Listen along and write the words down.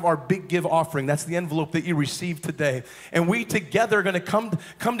our big give offering. That's the envelope that you received today. And we together are going to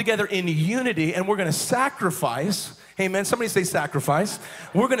come together in unity, and we're going to sacrifice. Amen. Somebody say sacrifice.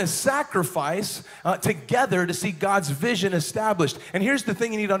 We're going to sacrifice together to see God's vision established. And here's the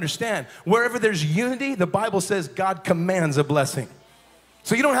thing you need to understand. Wherever there's unity, the Bible says God commands a blessing.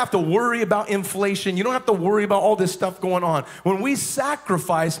 So you don't have to worry about inflation. You don't have to worry about all this stuff going on. When we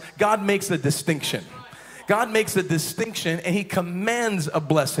sacrifice, God makes a distinction. God makes a distinction, and he commands a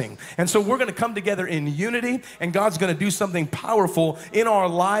blessing. And so we're going to come together in unity, and God's going to do something powerful in our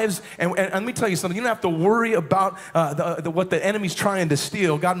lives. And let me tell you something. You don't have to worry about what the enemy's trying to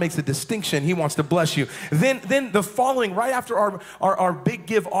steal. God makes a distinction. He wants to bless you. Then the following, right after our big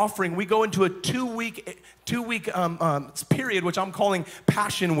give offering, we go into a two-week period, which I'm calling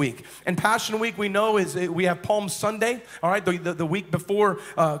Passion Week. And Passion Week, we know, is we have Palm Sunday, all right, the week before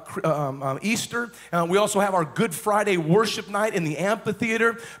Easter. We also have our Good Friday worship night in the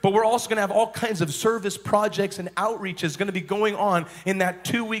amphitheater, but we're also going to have all kinds of service projects and outreaches going to be going on in that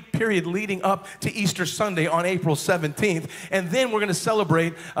 2-week period leading up to Easter Sunday on April 17th. And then we're going to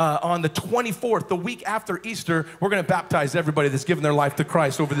celebrate on the 24th, the week after Easter. We're going to baptize everybody that's given their life to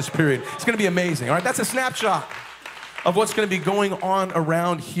Christ over this period. It's going to be amazing, all right? That's a snapshot of what's going to be going on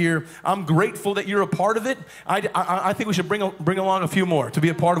around here. I'm grateful that you're a part of it. I think we should bring along a few more to be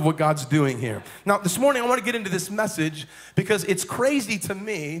a part of what God's doing here. Now, this morning, I want to get into this message because it's crazy to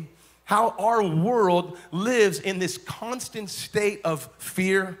me how our world lives in this constant state of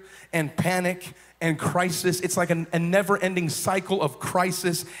fear and panic and crisis. It's like a never-ending cycle of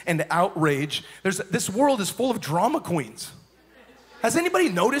crisis and outrage. This world is full of drama queens. Has anybody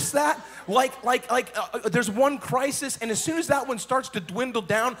noticed that? There's one crisis, and as soon as that one starts to dwindle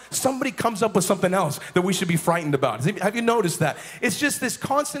down, somebody comes up with something else that we should be frightened about. Have you noticed that? It's just this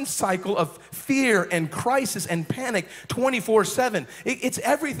constant cycle of fear and crisis and panic 24/7. It's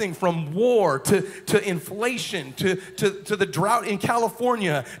everything from war to inflation to the drought in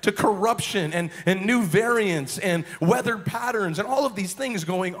California to corruption and new variants and weather patterns and all of these things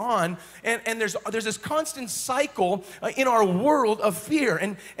going on. And there's this constant cycle in our world of fear,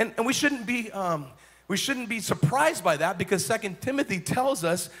 and we shouldn't be surprised by that, because 2 Timothy tells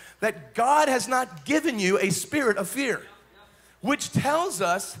us that God has not given you a spirit of fear, which tells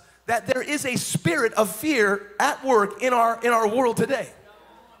us that there is a spirit of fear at work in our world today.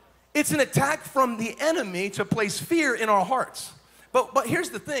 It's an attack from the enemy to place fear in our hearts. But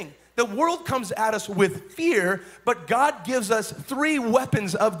here's the thing. The world comes at us with fear, but God gives us 3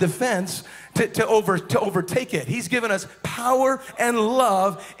 weapons of defense to overtake it. He's given us power and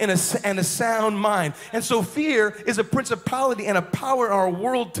love and a sound mind. And so fear is a principality and a power in our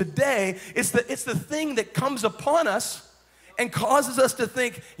world today. It's the thing that comes upon us and causes us to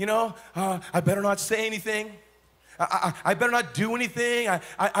think, I better not say anything. I better not do anything.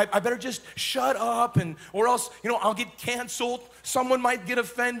 I better just shut up, or else, I'll get canceled. Someone might get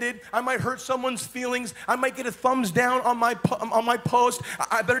offended. I might hurt someone's feelings. I might get a thumbs down on my post.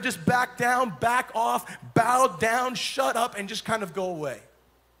 I better just back down, back off, bow down, shut up, and just kind of go away.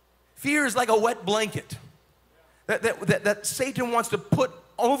 Fear is like a wet blanket that Satan wants to put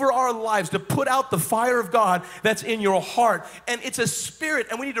over our lives, to put out the fire of God that's in your heart. And it's a spirit,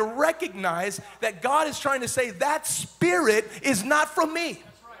 and we need to recognize that God is trying to say that spirit is not from me.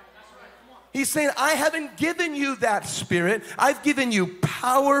 He's saying, I haven't given you that spirit. I've given you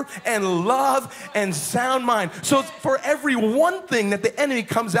power and love and sound mind. So for every one thing that the enemy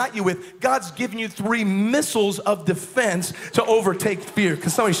comes at you with, God's given you 3 missiles of defense to overtake fear. Can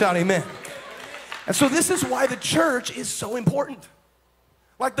somebody shout amen? And so this is why the church is so important.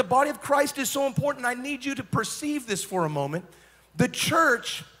 Like the body of Christ is so important. I need you to perceive this for a moment. The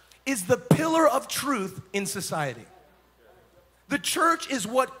church is the pillar of truth in society. The church is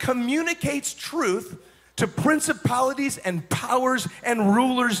what communicates truth to principalities and powers and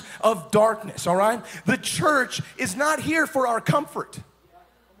rulers of darkness, all right? The church is not here for our comfort.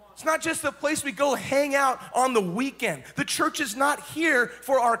 It's not just a place we go hang out on the weekend. The church is not here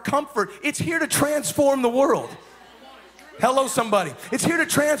for our comfort. It's here to transform the world. Hello, somebody. It's here to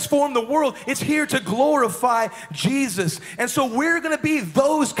transform the world. It's here to glorify Jesus. And so we're going to be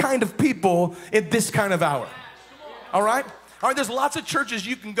those kind of people in this kind of hour, all right? All right, there's lots of churches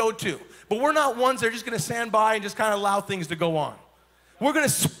you can go to, but we're not ones that are just going to stand by and just kind of allow things to go on. We're going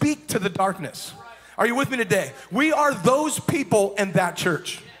to speak to the darkness. Are you with me today? We are those people in that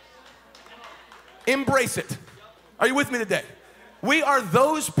church. Embrace it. Are you with me today? We are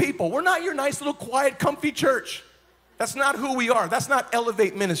those people. We're not your nice little quiet, comfy church. That's not who we are. That's not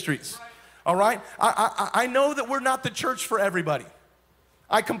Elevate Ministries. All right? I know that we're not the church for everybody.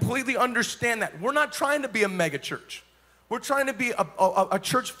 I completely understand that. We're not trying to be a mega church. We're trying to be a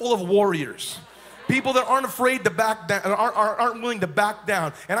church full of warriors. People that aren't afraid to back down, aren't willing to back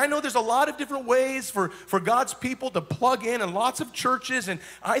down. And I know there's a lot of different ways for God's people to plug in and lots of churches, and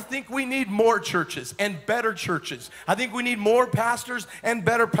I think we need more churches and better churches. I think we need more pastors and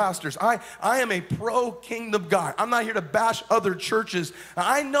better pastors. I am a pro-kingdom guy. I'm not here to bash other churches.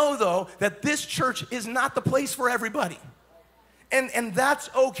 I know, though, that this church is not the place for everybody. And that's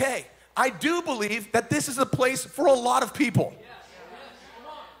okay. I do believe that this is a place for a lot of people.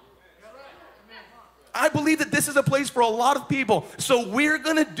 I believe that this is a place for a lot of people. So we're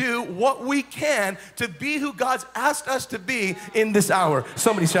going to do what we can to be who God's asked us to be in this hour.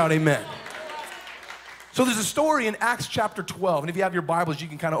 Somebody shout amen. So there's a story in Acts chapter 12. And if you have your Bibles, you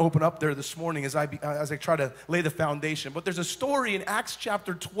can kind of open up there this morning as I try to lay the foundation. But there's a story in Acts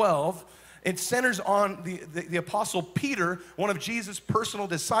chapter 12. It centers on the Apostle Peter, one of Jesus' personal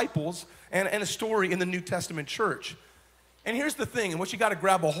disciples, and a story in the New Testament church. And here's the thing, and what you got to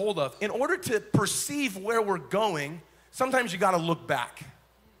grab a hold of. In order to perceive where we're going, sometimes you got to look back.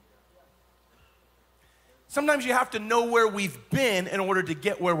 Sometimes you have to know where we've been in order to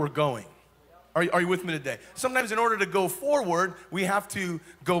get where we're going. Are you with me today? Sometimes in order to go forward, we have to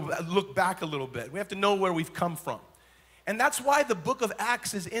look back a little bit. We have to know where we've come from. And that's why the book of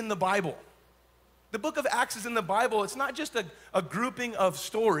Acts is in the Bible. The book of Acts is in the Bible. It's not just a grouping of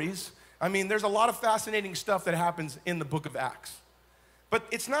stories. I mean, there's a lot of fascinating stuff that happens in the book of Acts. But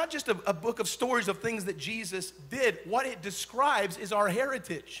it's not just a book of stories of things that Jesus did. What it describes is our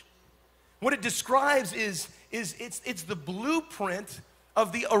heritage. What it describes is it's the blueprint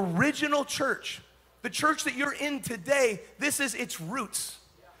of the original church. The church that you're in today, this is its roots.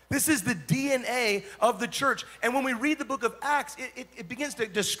 This is the DNA of the church. And when we read the book of Acts, it begins to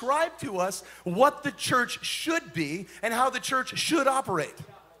describe to us what the church should be and how the church should operate.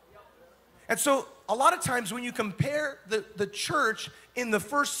 And so a lot of times when you compare the church in the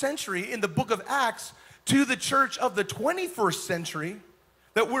first century in the book of Acts to the church of the 21st century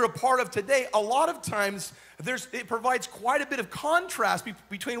that we're a part of today, a lot of times it provides quite a bit of contrast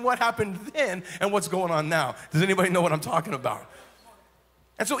between what happened then and what's going on now. Does anybody know what I'm talking about?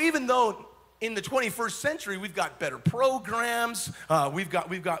 And so even though in the 21st century, we've got better programs, we've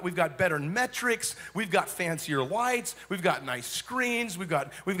got better metrics, we've got fancier lights, we've got nice screens, we've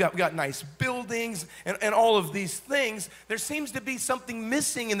got nice buildings, and all of these things, there seems to be something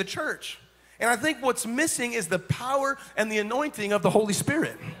missing in the church. And I think what's missing is the power and the anointing of the Holy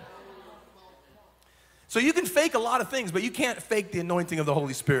Spirit. So you can fake a lot of things, but you can't fake the anointing of the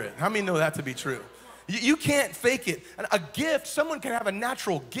Holy Spirit. How many know that to be true? You can't fake it. A gift, someone can have a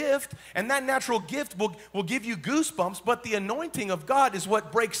natural gift, and that natural gift will give you goosebumps, but the anointing of God is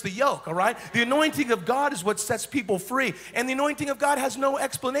what breaks the yoke, all right? The anointing of God is what sets people free, and the anointing of God has no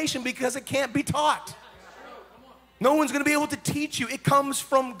explanation because it can't be taught. No one's going to be able to teach you. It comes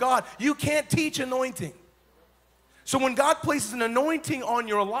from God. You can't teach anointing. So when God places an anointing on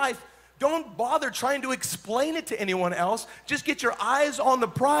your life, don't bother trying to explain it to anyone else. Just get your eyes on the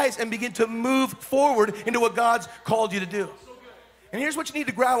prize and begin to move forward into what God's called you to do. And here's what you need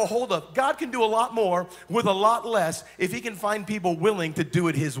to grab a hold of. God can do a lot more with a lot less if he can find people willing to do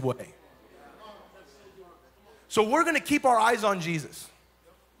it his way. So we're going to keep our eyes on Jesus.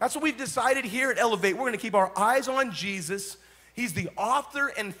 That's what we've decided here at Elevate. We're going to keep our eyes on Jesus. He's the author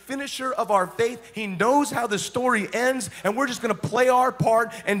and finisher of our faith. He knows how the story ends, and we're just going to play our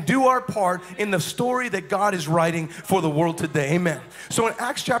part and do our part in the story that God is writing for the world today. Amen. So in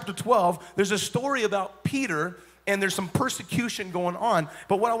Acts chapter 12, there's a story about Peter, and there's some persecution going on.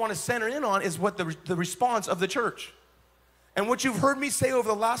 But what I want to center in on is what the response of the church. And what you've heard me say over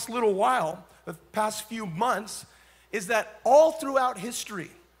the last little while, the past few months, is that all throughout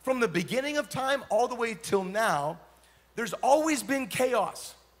history, from the beginning of time all the way till now, there's always been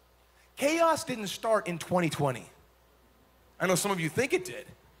chaos. Chaos didn't start in 2020. I know some of you think it did,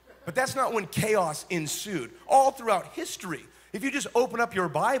 but that's not when chaos ensued. All throughout history, if you just open up your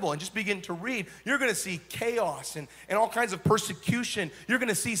Bible and just begin to read, you're going to see chaos and all kinds of persecution. You're going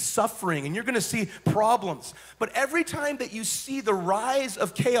to see suffering and you're going to see problems. But every time that you see the rise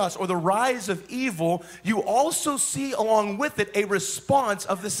of chaos or the rise of evil, you also see along with it a response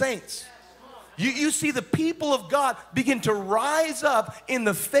of the saints. You see the people of God begin to rise up in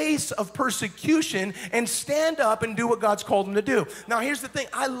the face of persecution and stand up and do what God's called them to do. Now, here's the thing.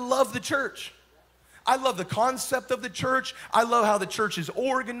 I love the church. I love the concept of the church. I love how the church is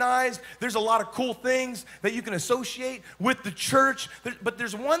organized. There's a lot of cool things that you can associate with the church. But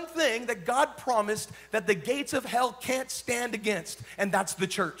there's one thing that God promised that the gates of hell can't stand against, and that's the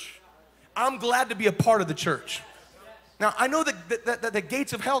church. I'm glad to be a part of the church. Now, I know that the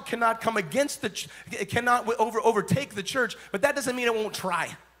gates of hell cannot come against it cannot overtake the church, but that doesn't mean it won't try.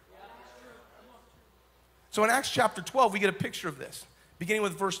 So in Acts chapter 12, we get a picture of this, beginning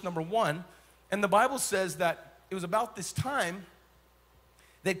with verse number 1. And the Bible says that it was about this time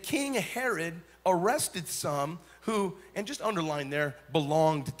that King Herod arrested some who, and just underline there,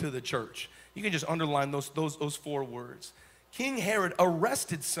 belonged to the church. You can just underline those 4 words. King Herod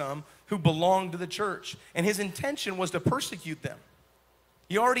arrested some who belonged to the church, and his intention was to persecute them.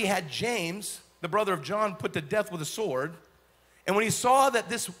 He already had James, the brother of John, put to death with a sword, and when he saw that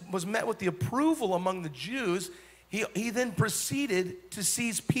this was met with the approval among the Jews, he then proceeded to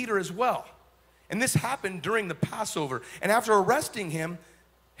seize Peter as well. And this happened during the Passover. And after arresting him,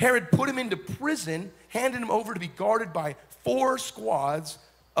 Herod put him into prison, handed him over to be guarded by 4 squads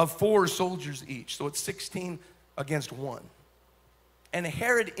of 4 soldiers each. So it's 16 against 1. And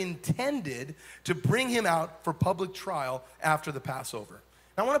Herod intended to bring him out for public trial after the Passover.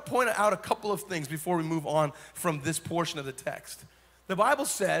 Now, I want to point out a couple of things before we move on from this portion of the text. The Bible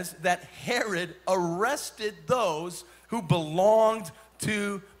says that Herod arrested those who belonged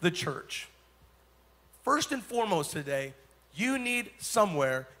to the church. First and foremost today, you need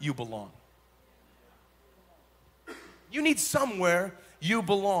somewhere you belong. You need somewhere you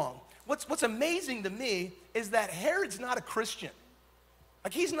belong. What's amazing to me is that Herod's not a Christian.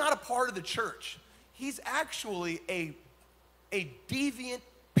 Like, he's not a part of the church. He's actually a deviant,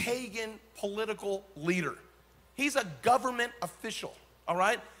 pagan, political leader. He's a government official, all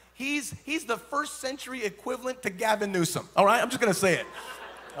right? He's the first century equivalent to Gavin Newsom, all right? I'm just gonna say it,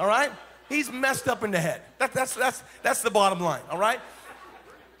 all right? He's messed up in the head. That's the bottom line, all right?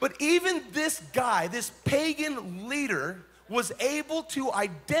 But even this guy, this pagan leader, was able to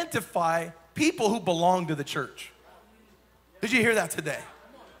identify people who belong to the church. Did you hear that today?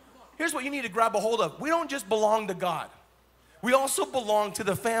 Here's what you need to grab a hold of. We don't just belong to God. We also belong to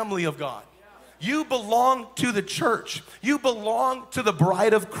the family of God. You belong to the church. You belong to the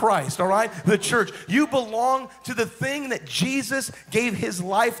bride of Christ, all right? The church. You belong to the thing that Jesus gave his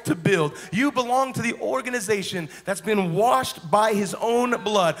life to build. You belong to the organization that's been washed by his own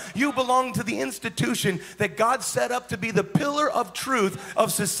blood. You belong to the institution that God set up to be the pillar of truth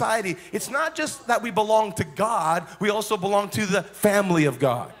of society. It's not just that we belong to God, we also belong to the family of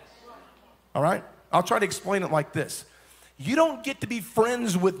God. All right? I'll try to explain it like this. You don't get to be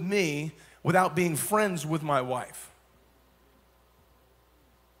friends with me without being friends with my wife.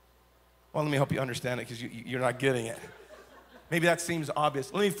 Well, let me help you understand it because you're not getting it. Maybe that seems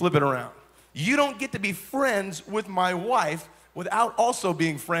obvious. Let me flip it around. You don't get to be friends with my wife without also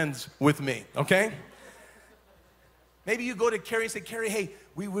being friends with me, okay? Maybe you go to Carrie and say, Carrie, hey,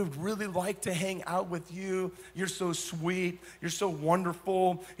 we would really like to hang out with you. You're so sweet. You're so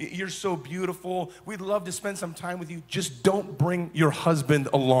wonderful. You're so beautiful. We'd love to spend some time with you. Just don't bring your husband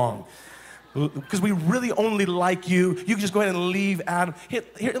along, because we really only like you. You can just go ahead and leave Adam. Here,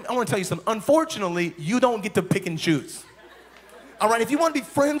 I want to tell you something. Unfortunately, you don't get to pick and choose. All right, if you want to be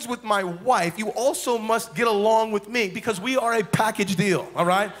friends with my wife, you also must get along with me, because we are a package deal, all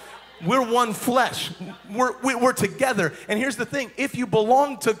right? We're one flesh. We're together. And here's the thing. If you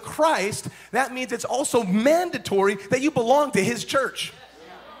belong to Christ, that means it's also mandatory that you belong to his church.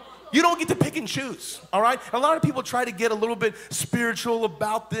 You don't get to pick and choose, all right? A lot of people try to get a little bit spiritual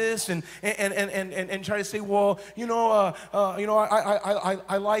about this and try to say, well, I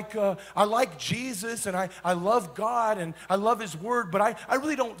like Jesus and I love God and I love his word, but I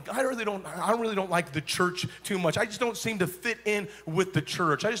really don't like the church too much. I just don't seem to fit in with the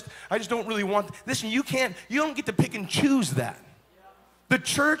church. I just don't really want. Listen, you don't get to pick and choose that. The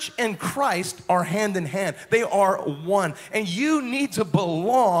church and Christ are hand in hand. They are one. And you need to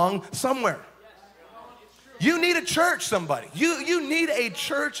belong somewhere. You need a church, somebody. You need a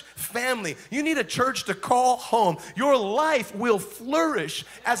church family. You need a church to call home. Your life will flourish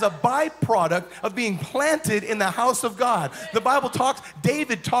as a byproduct of being planted in the house of God.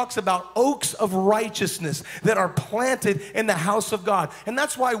 David talks about oaks of righteousness that are planted in the house of God. And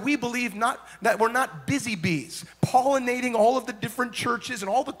that's why we believe that we're not busy bees, pollinating all of the different churches and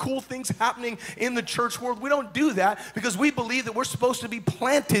all the cool things happening in the church world. We don't do that because we believe that we're supposed to be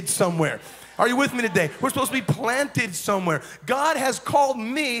planted somewhere. Are you with me today? We're supposed to be planted somewhere. God has called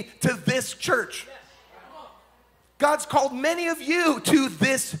me to this church. God's called many of you to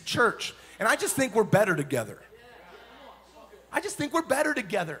this church. And I just think we're better together. I just think we're better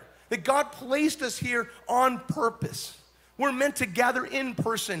together. That God placed us here on purpose. We're meant to gather in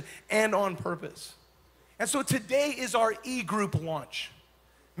person and on purpose. And so today is our e-group launch.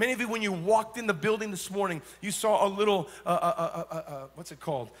 Many of you, when you walked in the building this morning, you saw a little, what's it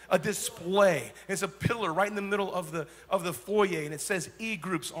called? A display. It's a pillar right in the middle of the foyer, and it says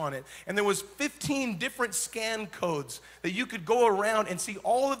e-groups on it. And there was 15 different scan codes that you could go around and see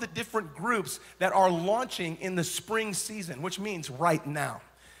all of the different groups that are launching in the spring season, which means right now.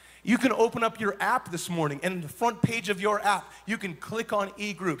 You can open up your app this morning, and in the front page of your app, you can click on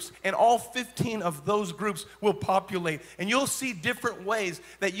e-groups, and all 15 of those groups will populate, and you'll see different ways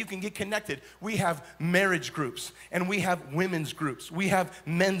that you can get connected. We have marriage groups, and we have women's groups. We have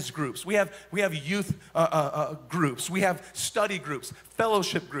men's groups. We have youth groups. We have study groups,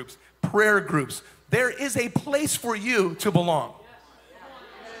 fellowship groups, prayer groups. There is a place for you to belong.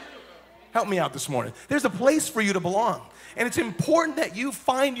 Help me out this morning. There's a place for you to belong. And it's important that you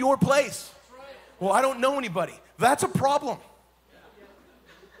find your place. Well, I don't know anybody. That's a problem.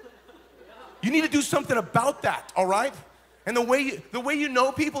 You need to do something about that, all right? And the way you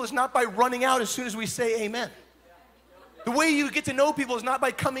know people is not by running out as soon as we say amen. The way you get to know people is not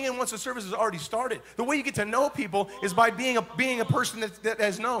by coming in once the service has already started. The way you get to know people is by being a person that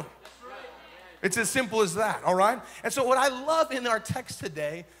has known. It's as simple as that, all right? And so what I love in our text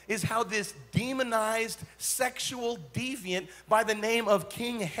today is how this demonized sexual deviant by the name of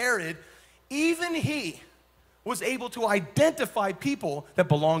King Herod, even he was able to identify people that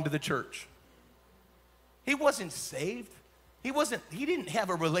belonged to the church. He wasn't saved. He didn't have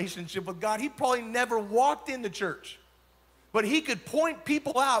a relationship with God. He probably never walked in the church. But he could point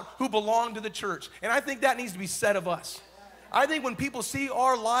people out who belonged to the church. And I think that needs to be said of us. I think when people see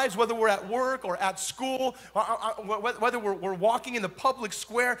our lives, whether we're at work or at school, whether we're walking in the public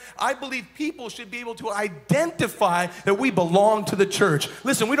square, I believe people should be able to identify that we belong to the church.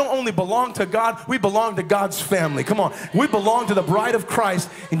 Listen, we don't only belong to God, we belong to God's family. Come on. We belong to the bride of Christ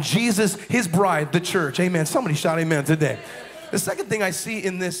and Jesus, his bride, the church. Amen. Somebody shout amen today. The second thing I see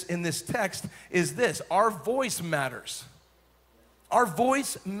in this text is this: our voice matters. Our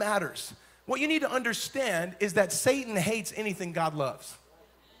voice matters. What you need to understand is that Satan hates anything God loves.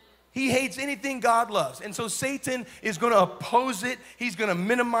 He hates anything God loves. And so Satan is going to oppose it. He's going to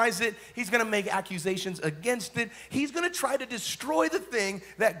minimize it. He's going to make accusations against it. He's going to try to destroy the thing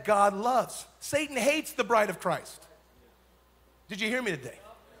that God loves. Satan hates the bride of Christ. Did you hear me today?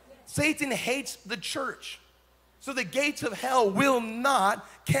 Satan hates the church. So the gates of hell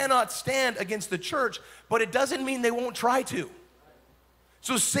cannot stand against the church, but it doesn't mean they won't try to.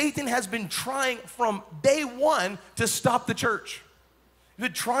 So Satan has been trying from day one to stop the church. He's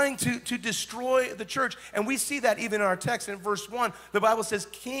been trying to destroy the church. And we see that even in our text in verse 1. The Bible says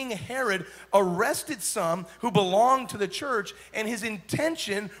King Herod arrested some who belonged to the church, and his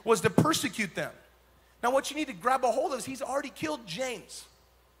intention was to persecute them. Now what you need to grab a hold of is he's already killed James.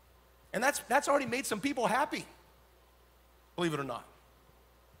 And that's already made some people happy, believe it or not.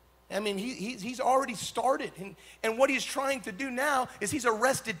 I mean, he's already started. And what he's trying to do now is he's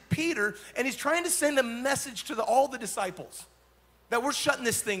arrested Peter, and he's trying to send a message to all the disciples that we're shutting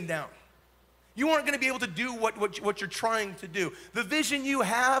this thing down. You aren't going to be able to do what you're trying to do. The vision you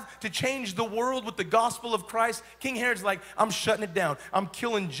have to change the world with the gospel of Christ, King Herod's like, I'm shutting it down. I'm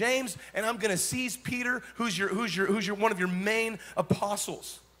killing James, and I'm going to seize Peter, who's one of your main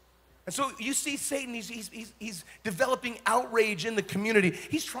apostles. And so you see Satan, he's developing outrage in the community.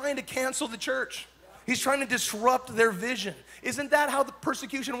 He's trying to cancel the church. He's trying to disrupt their vision. Isn't that how the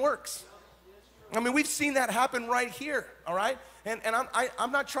persecution works? I mean, we've seen that happen right here, all right? And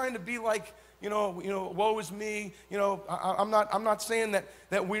I'm not trying to be like, you know, woe is me. You know, I'm not saying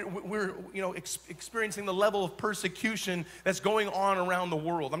that we're experiencing the level of persecution that's going on around the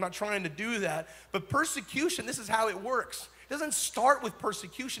world. I'm not trying to do that. But persecution, this is how it works. It doesn't start with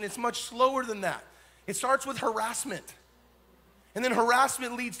persecution. It's much slower than that. It starts with harassment. And then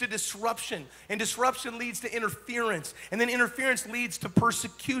harassment leads to disruption. And disruption leads to interference. And then interference leads to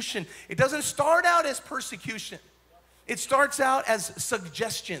persecution. It doesn't start out as persecution. It starts out as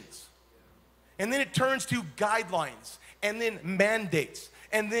suggestions. And then it turns to guidelines. And then mandates.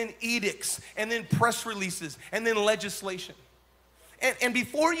 And then edicts. And then press releases. And then legislation. And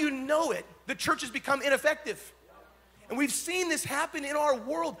before you know it, the church has become ineffective. And we've seen this happen in our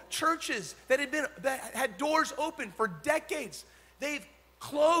world. Churches that had doors open for decades, they've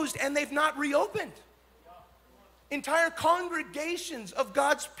closed and they've not reopened. Entire congregations of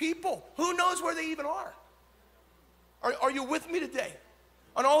God's people, who knows where they even are? Are you with me today?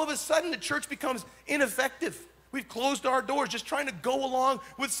 And all of a sudden, the church becomes ineffective. We've closed our doors, just trying to go along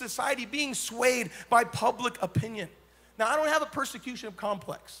with society, being swayed by public opinion. Now, I don't have a persecution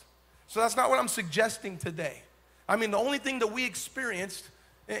complex, so that's not what I'm suggesting today. I mean, the only thing that we experienced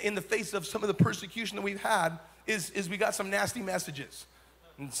in the face of some of the persecution that we've had is we got some nasty messages.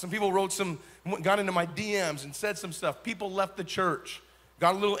 And some people got into my DMs and said some stuff. People left the church,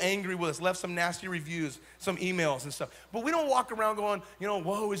 got a little angry with us, left some nasty reviews, some emails and stuff. But we don't walk around going,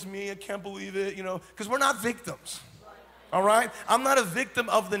 woe is me, I can't believe it, because we're not victims. All right? I'm not a victim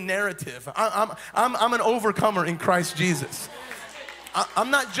of the narrative. I'm an overcomer in Christ Jesus.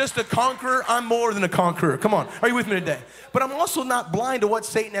 I'm not just a conqueror, I'm more than a conqueror. Come on, are you with me today? But I'm also not blind to what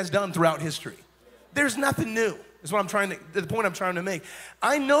Satan has done throughout history. There's nothing new, is the point I'm trying to make.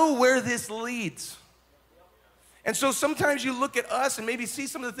 I know where this leads. And so sometimes you look at us and maybe see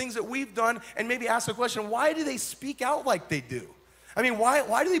some of the things that we've done and maybe ask the question, why do they speak out like they do? I mean,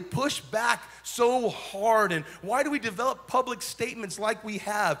 why do they push back so hard? And why do we develop public statements like we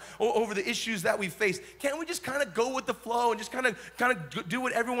have over the issues that we face? Can't we just kind of go with the flow and just kind of do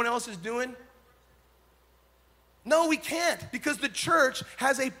what everyone else is doing? No, we can't, because the church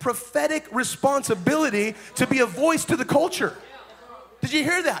has a prophetic responsibility to be a voice to the culture. Did you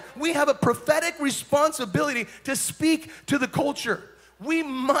hear that? We have a prophetic responsibility to speak to the culture. We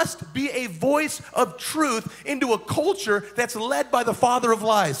must be a voice of truth into a culture that's led by the father of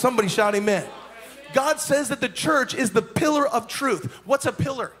lies. Somebody shout amen. God says that the church is the pillar of truth. What's a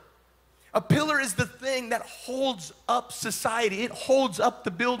pillar? A pillar is the thing that holds up society. It holds up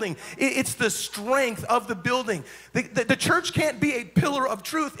the building. It's the strength of the building. The church can't be a pillar of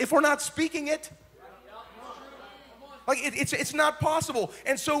truth if we're not speaking it. Like it's not possible.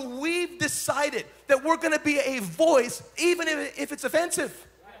 And so we've decided that we're going to be a voice even if it's offensive.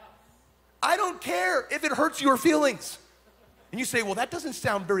 I don't care if it hurts your feelings. And you say, well, that doesn't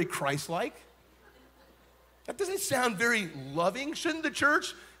sound very Christ-like. That doesn't sound very loving. Shouldn't the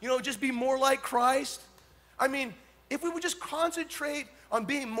church, just be more like Christ? I mean, if we would just concentrate on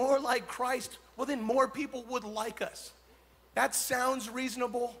being more like Christ, well, then more people would like us. That sounds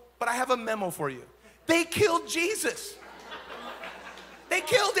reasonable, but I have a memo for you. They killed Jesus. They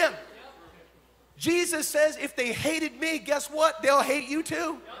killed him. Jesus says, if they hated me, guess what? They'll hate you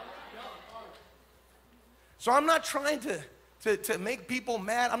too. So I'm not trying to make people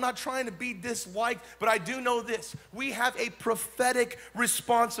mad. I'm not trying to be disliked, but I do know this. We have a prophetic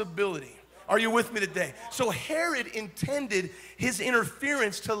responsibility. Are you with me today? So Herod intended his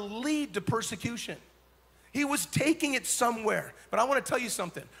interference to lead to persecution. He was taking it somewhere. But I want to tell you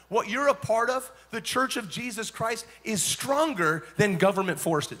something. What you're a part of, the Church of Jesus Christ, is stronger than government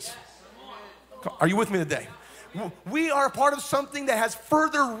forces. Are you with me today? We are a part of something that has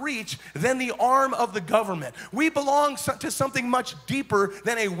further reach than the arm of the government. We belong to something much deeper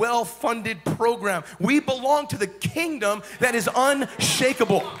than a well-funded program. We belong to the kingdom that is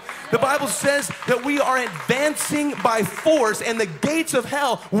unshakable. The Bible says that we are advancing by force, and the gates of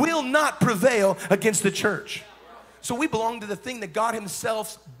hell will not prevail against the church. So we belong to the thing that God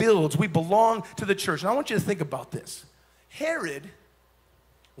himself builds. We belong to the church. And I want you to think about this. Herod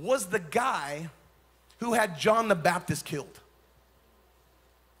was the guy who had John the Baptist killed.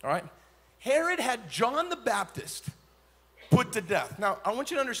 All right? Herod had John the Baptist put to death. Now, I want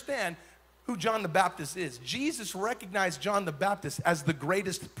you to understand who John the Baptist is. Jesus recognized John the Baptist as the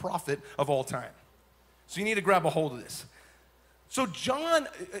greatest prophet of all time. So you need to grab a hold of this. So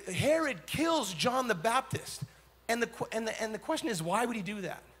Herod kills John the Baptist. And the question is, why would he do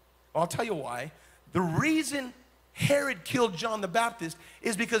that? Well, I'll tell you why. The reason Herod killed John the Baptist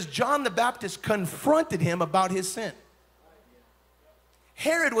is because John the Baptist confronted him about his sin.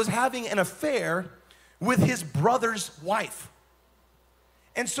 Herod was having an affair with his brother's wife.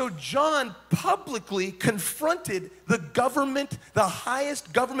 And so John publicly confronted the government, the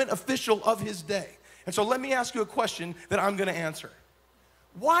highest government official of his day. And so let me ask you a question that I'm going to answer.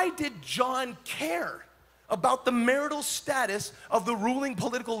 Why did John care about the marital status of the ruling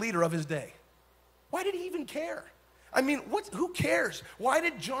political leader of his day? Why did he even care? I mean, who cares? Why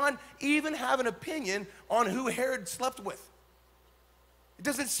did John even have an opinion on who Herod slept with? It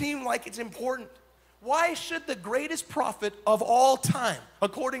doesn't seem like it's important. Why should the greatest prophet of all time,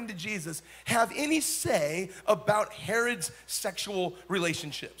 according to Jesus, have any say about Herod's sexual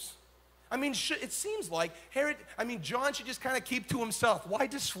relationships? I mean, it seems like John should just kind of keep to himself. Why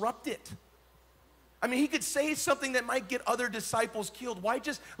disrupt it? I mean, he could say something that might get other disciples killed. Why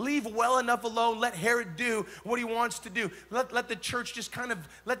just leave well enough alone? Let Herod do what he wants to do. Let the church just kind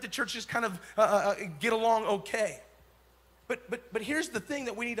of get along okay. But here's the thing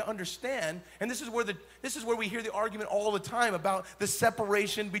that we need to understand, and this is where we hear the argument all the time about the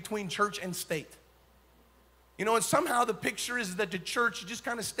separation between church and state. And somehow the picture is that the church just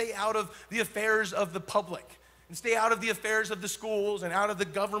kind of stay out of the affairs of the public. And stay out of the affairs of the schools and out of the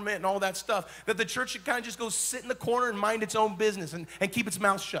government and all that stuff. That the church should kind of just go sit in the corner and mind its own business and keep its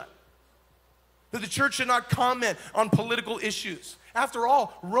mouth shut. That the church should not comment on political issues. After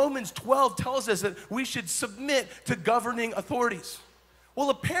all, Romans 12 tells us that we should submit to governing authorities. Well,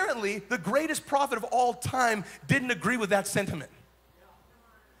 apparently, the greatest prophet of all time didn't agree with that sentiment,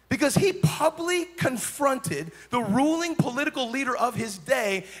 because he publicly confronted the ruling political leader of his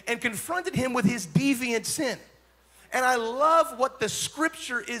day and confronted him with his deviant sin. And I love what the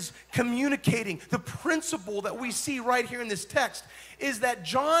scripture is communicating. The principle that we see right here in this text is that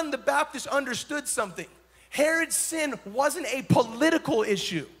John the Baptist understood something. Herod's sin wasn't a political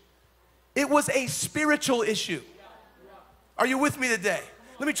issue. It was a spiritual issue. Are you with me today?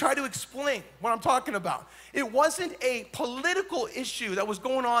 Let me try to explain what I'm talking about. It wasn't a political issue that was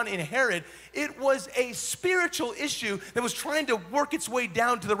going on in Herod. It was a spiritual issue that was trying to work its way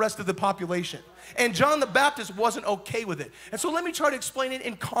down to the rest of the population. And John the Baptist wasn't okay with it. And so let me try to explain it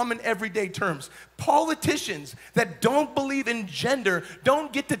in common everyday terms. Politicians that don't believe in gender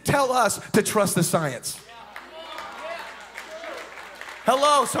don't get to tell us to trust the science.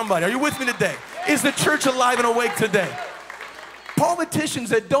 Hello, somebody. Are you with me today? Is the church alive and awake today? Politicians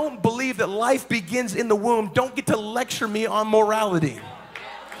that don't believe that life begins in the womb don't get to lecture me on morality.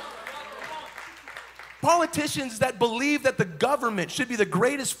 Politicians that believe that the government should be the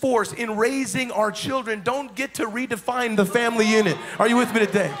greatest force in raising our children don't get to redefine the family unit. Are you with me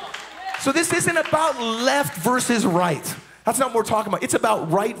today? So this isn't about left versus right. That's not what we're talking about. It's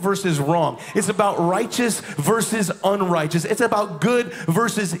about right versus wrong. It's about righteous versus unrighteous. It's about good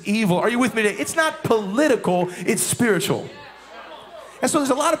versus evil. Are you with me today? It's not political, it's spiritual. And so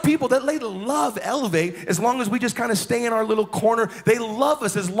there's a lot of people that they love Elevate as long as we just kind of stay in our little corner. They love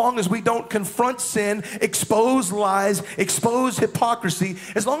us as long as we don't confront sin, expose lies, expose hypocrisy.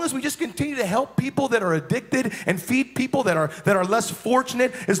 As long as we just continue to help people that are addicted and feed people that are less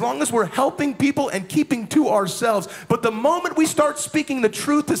fortunate. As long as we're helping people and keeping to ourselves. But the moment we start speaking the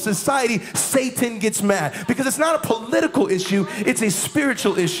truth to society, Satan gets mad. Because it's not a political issue, it's a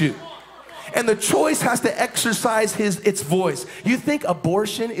spiritual issue. And the choice has to exercise its voice. You think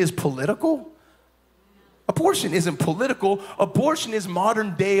abortion is political? Abortion isn't political. Abortion is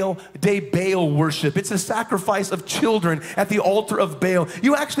modern day Baal worship. It's a sacrifice of children at the altar of Baal.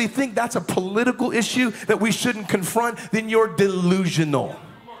 You actually think that's a political issue that we shouldn't confront? Then you're delusional.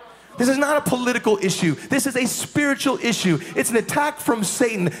 This is not a political issue. This is a spiritual issue. It's an attack from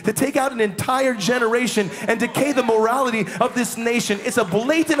Satan to take out an entire generation and decay the morality of this nation. It's a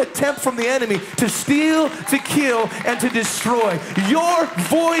blatant attempt from the enemy to steal, to kill, and to destroy. Your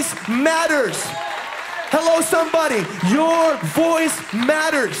voice matters. Hello, somebody. Your voice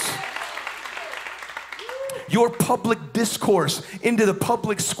matters. Your public discourse into the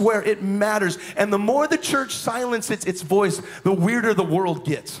public square, it matters. And the more the church silences its voice, the weirder the world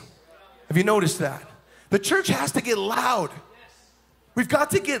gets. Have you noticed that? The church has to get loud. We've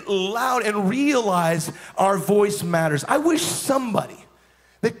got to get loud and realize our voice matters. I wish somebody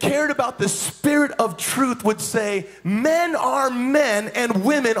that cared about the spirit of truth would say, men are men and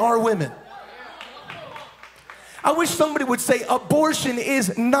women are women. I wish somebody would say, abortion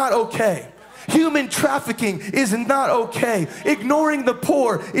is not okay. Human trafficking is not okay. Ignoring the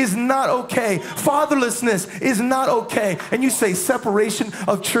poor is not okay. Fatherlessness is not okay. And you say separation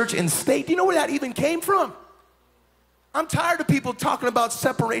of church and state. Do you know where that even came from? I'm tired of people talking about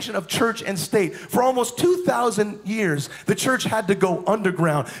separation of church and state. For almost 2,000 years, the church had to go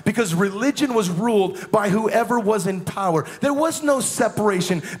underground because religion was ruled by whoever was in power. There was no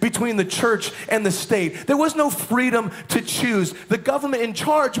separation between the church and the state. There was no freedom to choose. The government in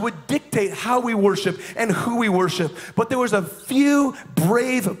charge would dictate how we worship and who we worship. But there was a few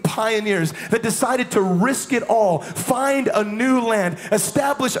brave pioneers that decided to risk it all, find a new land,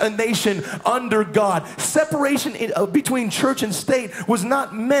 establish a nation under God. Separation between church and state was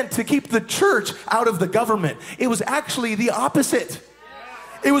not meant to keep the church out of the government. It was actually the opposite.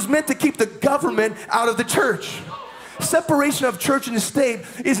 It was meant to keep the government out of the church. Separation of church and state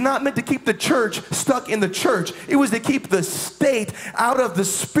is not meant to keep the church stuck in the church. It was to keep the state out of the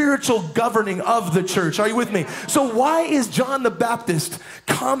spiritual governing of the church. Are you with me? So why is John the Baptist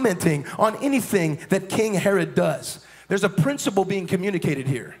commenting on anything that King Herod does? There's a principle being communicated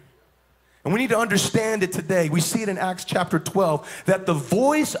here. And we need to understand it today. We see it in Acts chapter 12, that the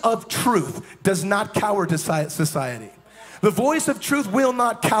voice of truth does not cower to society. The voice of truth will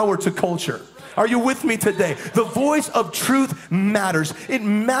not cower to culture. Are you with me today? The voice of truth matters. It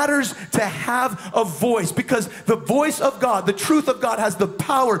matters to have a voice because the voice of God, the truth of God has the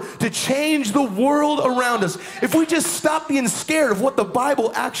power to change the world around us. If we just stop being scared of what the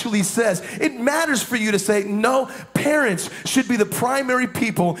Bible actually says, it matters for you to say, no, parents should be the primary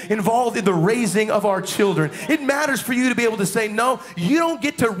people involved in the raising of our children. It matters for you to be able to say, no, you don't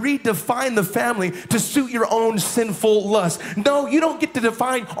get to redefine the family to suit your own sinful lust. us. No, you don't get to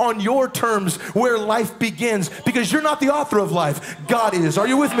define on your terms where life begins because you're not the author of life. God is. Are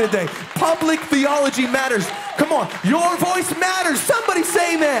you with me today? Public theology matters. Come on, your voice matters. Somebody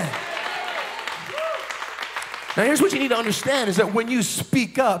say amen. Now here's what you need to understand is that when you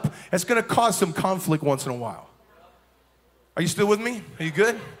speak up, it's going to cause some conflict once in a while. Are you still with me? Are you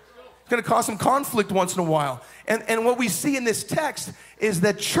good? It's going to cause some conflict once in a while. And what we see in this text is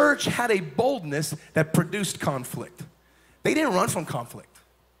that church had a boldness that produced conflict. They didn't run from conflict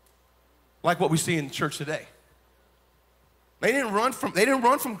like what we see in church today. They didn't run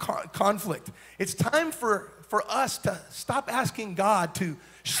from conflict. It's time for us to stop asking God to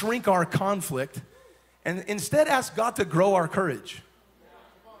shrink our conflict and instead ask God to grow our courage.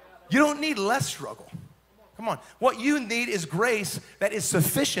 You don't need less struggle. Come on. What you need is grace that is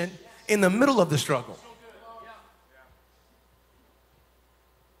sufficient in the middle of the struggle.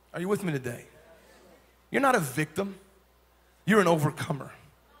 Are you with me today? You're not a victim. You're an overcomer.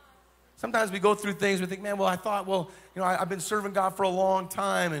 Sometimes we go through things, we think, man, well, I thought, well, I've been serving God for a long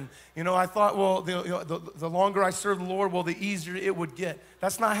time, and, I thought, well, the longer I serve the Lord, well, the easier it would get.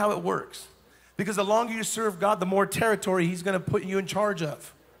 That's not how it works. Because the longer you serve God, the more territory He's going to put you in charge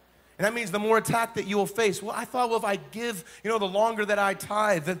of. And that means the more attack that you will face. Well, I thought, well, if I give, the longer that I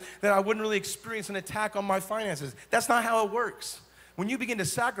tithe, that I wouldn't really experience an attack on my finances. That's not how it works. When you begin to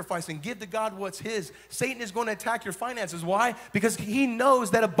sacrifice and give to God what's His, Satan is going to attack your finances. Why? Because he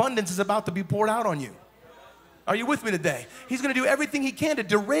knows that abundance is about to be poured out on you. Are you with me today? He's going to do everything he can to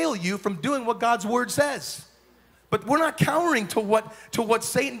derail you from doing what God's word says. But we're not cowering to what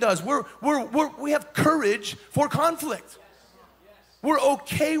Satan does. We have courage for conflict. We're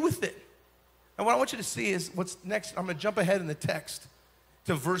okay with it. And what I want you to see is what's next. I'm going to jump ahead in the text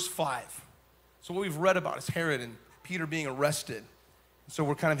to verse 5. So what we've read about is Herod and Peter being arrested. So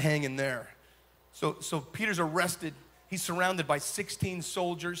we're kind of hanging there. So Peter's arrested. He's surrounded by 16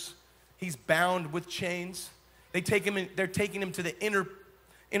 soldiers. He's bound with chains. They're taking him to the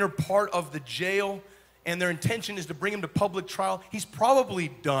inner part of the jail. And their intention is to bring him to public trial. He's probably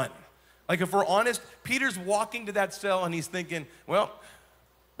done. Like if we're honest, Peter's walking to that cell and he's thinking, well,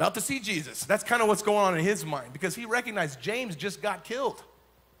 about to see Jesus. That's kind of what's going on in his mind because he recognized James just got killed.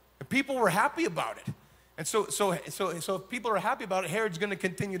 And people were happy about it. And so if people are happy about it, Herod's going to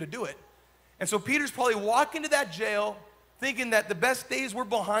continue to do it. And so Peter's probably walking to that jail thinking that the best days were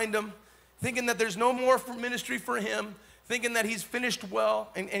behind him, thinking that there's no more for ministry for him, thinking that he's finished well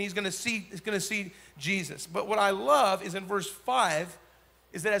and he's going to see Jesus. But what I love is in verse 5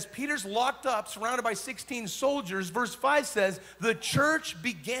 is that as Peter's locked up, surrounded by 16 soldiers, verse 5 says, the church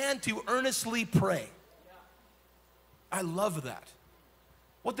began to earnestly pray. I love that.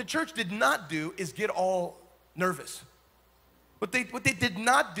 What the church did not do is get all nervous. What they did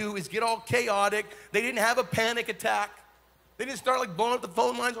not do is get all chaotic. They didn't have a panic attack. They didn't start like blowing up the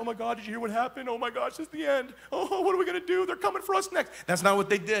phone lines. Oh my God, did you hear what happened? Oh my gosh, it's the end. Oh, what are we gonna do? They're coming for us next. That's not what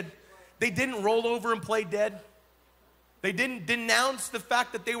they did. They didn't roll over and play dead. They didn't denounce the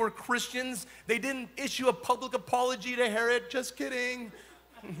fact that they were Christians. They didn't issue a public apology to Herod. Just kidding.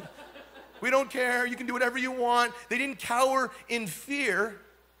 We don't care. You can do whatever you want. They didn't cower in fear.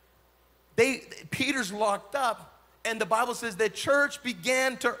 Peter's locked up, and the Bible says the church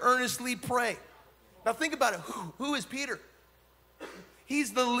began to earnestly pray. Now think about it. Who is Peter?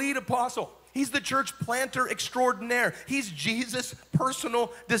 He's the lead apostle. He's the church planter extraordinaire. He's Jesus'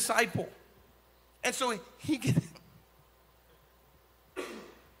 personal disciple. And so he gets...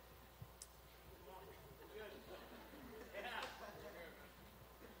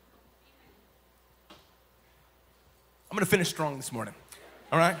 I'm going to finish strong this morning,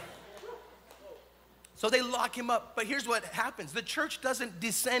 all right? So they lock him up, but here's what happens. The church doesn't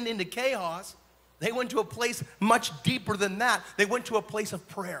descend into chaos. They went to a place much deeper than that. They went to a place of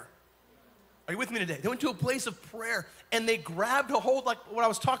prayer. Are you with me today? They went to a place of prayer, and they grabbed a hold, like what I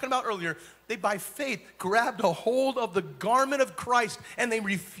was talking about earlier. They, by faith, grabbed a hold of the garment of Christ, and they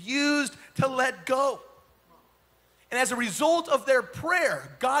refused to let go. And as a result of their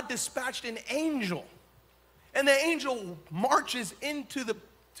prayer, God dispatched an angel. And the angel marches into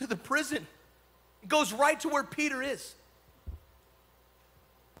the prison. It goes right to where Peter is.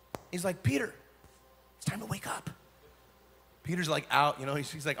 He's like, Peter, it's time to wake up. Peter's like out,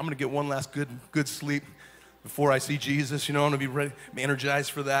 he's like, I'm gonna get one last good sleep before I see Jesus, I'm gonna be ready,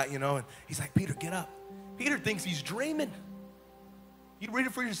 energized for that, and he's like, Peter, get up. Peter thinks he's dreaming. You read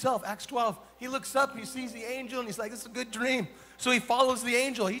it for yourself, Acts 12. He looks up, he sees the angel, and he's like, this is a good dream. So he follows the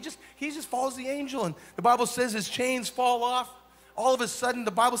angel. He just follows the angel, and the Bible says his chains fall off. All of a sudden,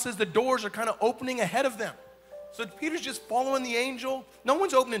 the Bible says the doors are kind of opening ahead of them. So Peter's just following the angel. No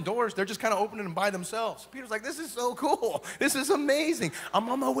one's opening doors. They're just kind of opening them by themselves. Peter's like, this is so cool. This is amazing. I'm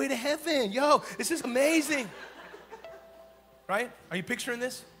on my way to heaven. Yo, this is amazing. Right? Are you picturing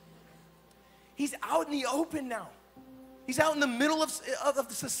this? He's out in the open now. He's out in the middle of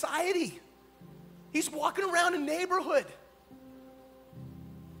society. He's walking around a neighborhood.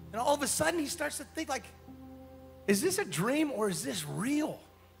 And all of a sudden he starts to think like, is this a dream or is this real?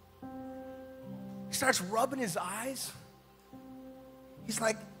 He starts rubbing his eyes. He's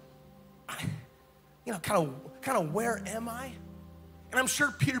like, you know, kind of where am I? And I'm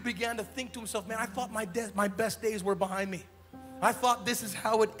sure Peter began to think to himself, man, I thought my best days were behind me. I thought this is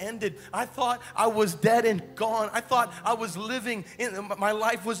how it ended. I thought I was dead and gone. I thought I was living, my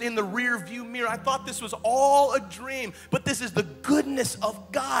life was in the rear view mirror. I thought this was all a dream, but this is the goodness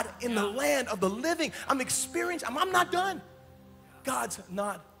of God in the land of the living. I'm not done. God's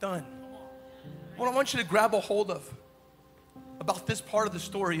not done. What I want you to grab a hold of about this part of the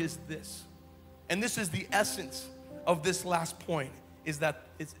story is this, and this is the essence of this last point, is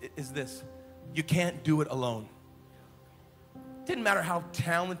this: you can't do it alone. Didn't matter how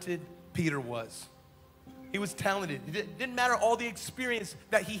talented Peter was. He was talented. It didn't matter all the experience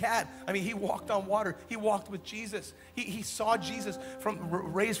that he had. I mean, he walked on water. He walked with Jesus. He saw Jesus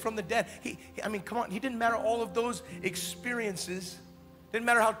raised from the dead. I mean, come on. He didn't matter all of those experiences. Didn't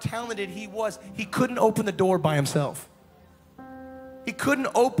matter how talented he was. He couldn't open the door by himself. He couldn't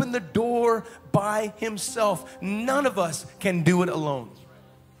open the door by himself. None of us can do it alone.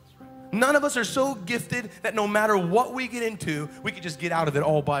 None of us are so gifted that no matter what we get into, we can just get out of it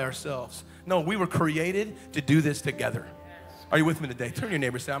all by ourselves. No, we were created to do this together. Are you with me today? Turn to your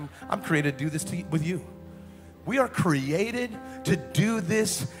neighbor and say, I'm created to do this with you. We are created to do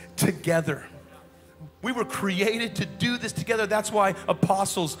this together. We were created to do this together. That's why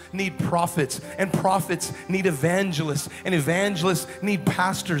apostles need prophets, and prophets need evangelists, and evangelists need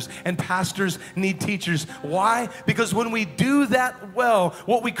pastors, and pastors need teachers. Why? Because when we do that well,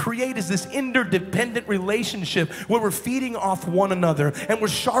 what we create is this interdependent relationship where we're feeding off one another, and we're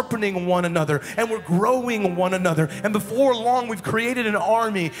sharpening one another, and we're growing one another. And before long, we've created an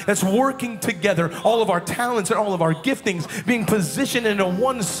army that's working together, all of our talents and all of our giftings being positioned in a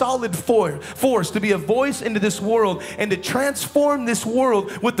one solid force to be a voice into this world and to transform this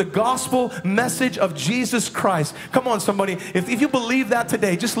world with the gospel message of Jesus Christ. Come on, somebody. If you believe that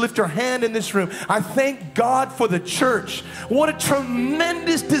today, just lift your hand in this room. I thank God for the church. What a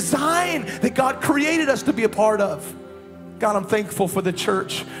tremendous design that God created us to be a part of. God, I'm thankful for the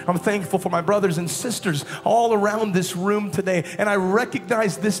church. I'm thankful for my brothers and sisters all around this room today. And I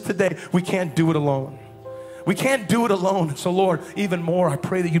recognize this today. We can't do it alone. We can't do it alone. So Lord, even more, I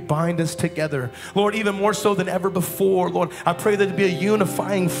pray that you bind us together. Lord, even more so than ever before, Lord, I pray that it be a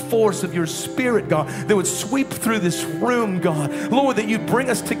unifying force of your Spirit, God, that would sweep through this room, God. Lord, that you'd bring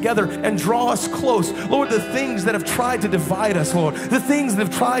us together and draw us close. Lord, the things that have tried to divide us, Lord, the things that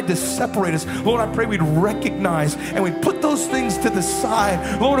have tried to separate us, Lord, I pray we'd recognize and we'd put those things to the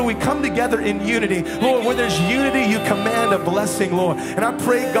side, Lord, and we come together in unity. Lord, when there's unity, you command a blessing, Lord. And I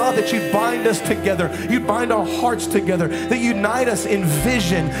pray, God, that you'd bind us together. You'd bind our hearts together, that unite us in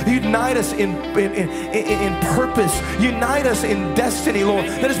vision, unite us in purpose, unite us in destiny, Lord.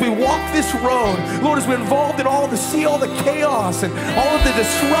 That as we walk this road, Lord, as we're involved in all the chaos and all of the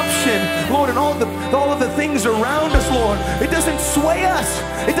disruption, Lord, and all of the things around us, Lord, it doesn't sway us,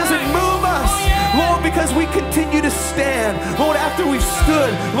 it doesn't move us, Lord, because we continue to stand. Lord, after we've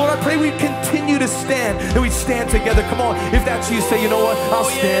stood, Lord, I pray we continue to stand, and we stand together. Come on, if that's you, say, you know what, I'll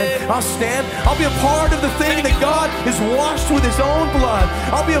stand, I'll be a part of the thing that God is washed with his own blood.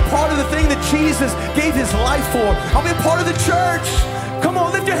 I'll be a part of the thing that Jesus gave his life for. I'll be a part of the church. Come on,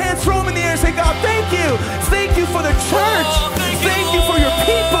 lift your hands, throw them in the air, and say, God, thank you. Thank you for the church. Thank you for your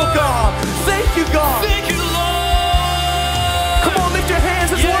people, God. Thank you, God. Thank you, Lord. Come on, lift your hands,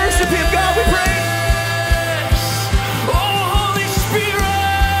 let's worship him. God, we pray.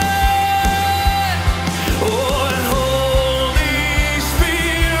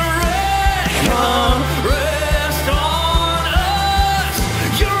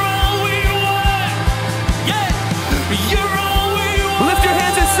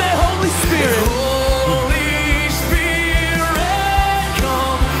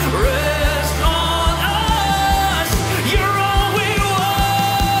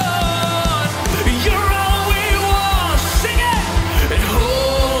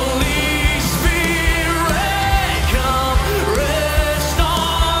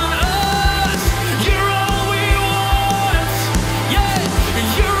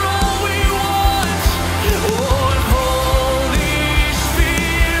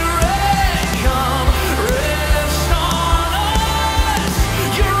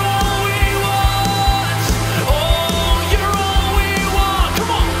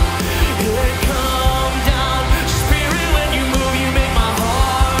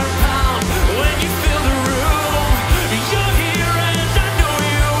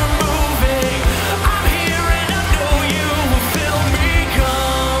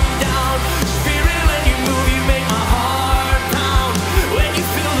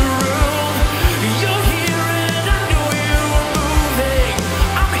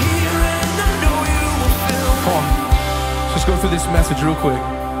 message real quick.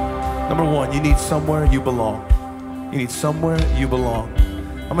 Number one, you need somewhere you belong. You need somewhere you belong.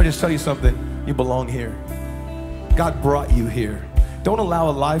 I'm gonna just tell you something. You belong here. God brought you here. Don't allow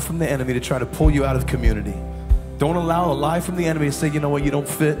a lie from the enemy to try to pull you out of community. Don't allow a lie from the enemy to say, you know what, you don't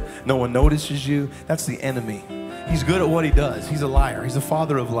fit. No one notices you. That's the enemy. He's good at what he does. He's a liar. He's the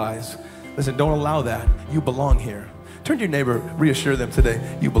father of lies. Listen, don't allow that. You belong here. Turn to your neighbor, reassure them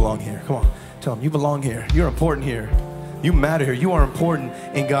today, you belong here. Come on, tell them, you belong here. You're important here. You matter here. You are important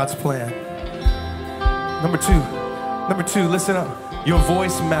in God's plan. Number two, listen up. Your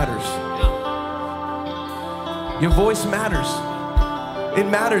voice matters. Your voice matters. It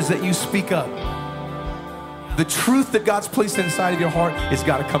matters that you speak up. The truth that God's placed inside of your heart has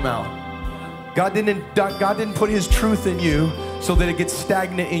got to come out. God didn't put his truth in you so that it gets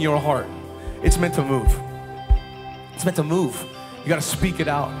stagnant in your heart. It's meant to move. It's meant to move. You got to speak it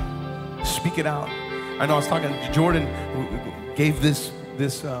out. Speak it out. I know I was talking to Jordan, who gave this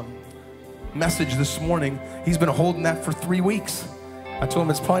message this morning. He's been holding that for 3 weeks. I told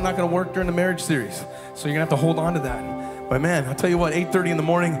him it's probably not going to work during the marriage series. So you're going to have to hold on to that. But man, I'll tell you what, 8:30 in the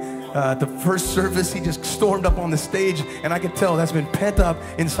morning, the first service, he just stormed up on the stage, and I could tell that's been pent up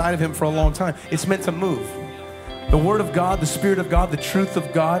inside of him for a long time. It's meant to move. The Word of God, the Spirit of God, the truth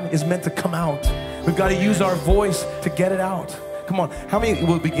of God is meant to come out. We've got to use our voice to get it out. Come on, how many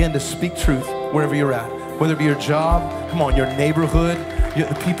will begin to speak truth wherever you're at? Whether it be your job, come on, your neighborhood,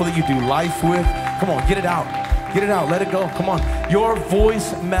 the people that you do life with. Come on, get it out. Get it out, let it go, come on. Your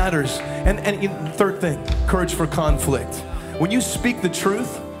voice matters. And third thing, courage for conflict. When you speak the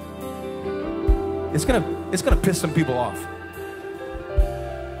truth, it's gonna piss some people off.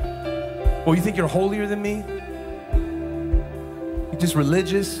 Well, you think you're holier than me? You're just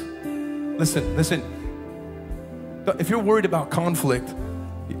religious? Listen. If you're worried about conflict,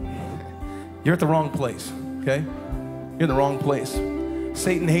 you're at the wrong place, okay? You're in the wrong place.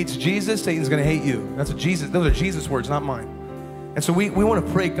 Satan hates Jesus, Satan's gonna hate you. Those are Jesus' words, not mine. And so we want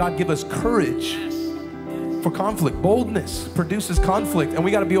to pray, God, give us courage for conflict. Boldness produces conflict, and we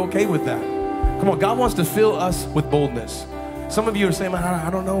got to be okay with that. Come on, God wants to fill us with boldness. Some of you are saying,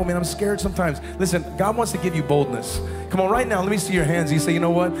 I don't know, man, I'm scared sometimes. Listen, God wants to give you boldness. Come on, right now, let me see your hands. You say, you know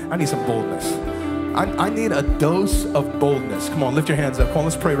what? I need some boldness. I need a dose of boldness. Come on, lift your hands up. Come on,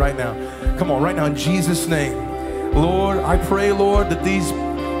 let's pray right now. Come on, right now, in Jesus' name. Lord, I pray, Lord, that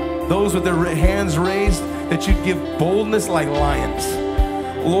those with their hands raised, that you'd give boldness like lions.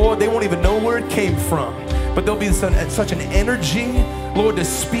 Lord, they won't even know where it came from, but there'll be such an energy, Lord, to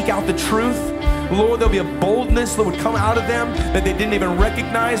speak out the truth. Lord, there'll be a boldness that would come out of them that they didn't even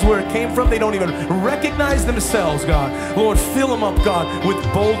recognize where it came from. They don't even recognize themselves, God. Lord, fill them up, God, with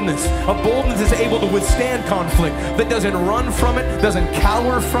boldness. A boldness that's able to withstand conflict, that doesn't run from it, doesn't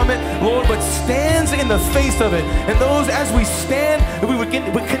cower from it, Lord, but stands in the face of it. And those, as we stand, we would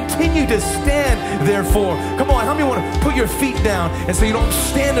continue to stand, therefore. Come on, how many want to put your feet down and say, you know, I'm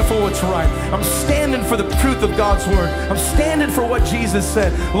standing for what's right. I'm standing for the truth of God's word. I'm standing for what Jesus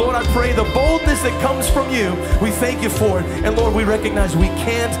said. Lord, I pray the boldness that comes from you, we thank you for it. And Lord, we recognize we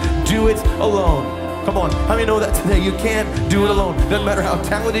can't do it alone. Come on, how many know that today? You can't do it alone. Doesn't matter how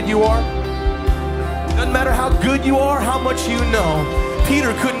talented you are. Doesn't matter how good you are, how much you know.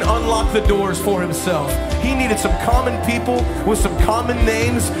 Peter couldn't unlock the doors for himself. He needed some common people with some common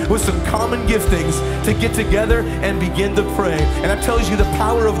names, with some common giftings to get together and begin to pray. And that tells you the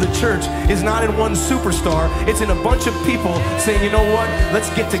power of the church is not in one superstar. It's in a bunch of people saying, you know what? Let's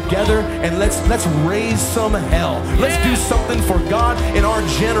get together and let's raise some hell. Let's do something for God in our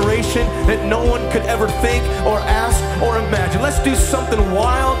generation that no one could ever think or ask or imagine. Let's do something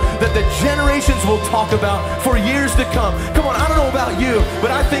wild that the generations will talk about for years to come. Come on, I don't know about you, but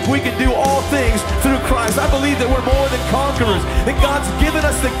I think we can do all things through Christ. I believe that we're more than conquerors, that God's given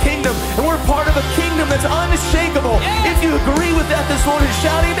us the kingdom, and we're part of a kingdom that's unshakable. If you agree with that this morning,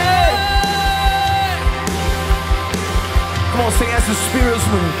 shout amen. Come on, sing, as the Spirit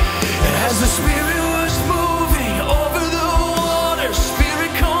moves. As the Spirit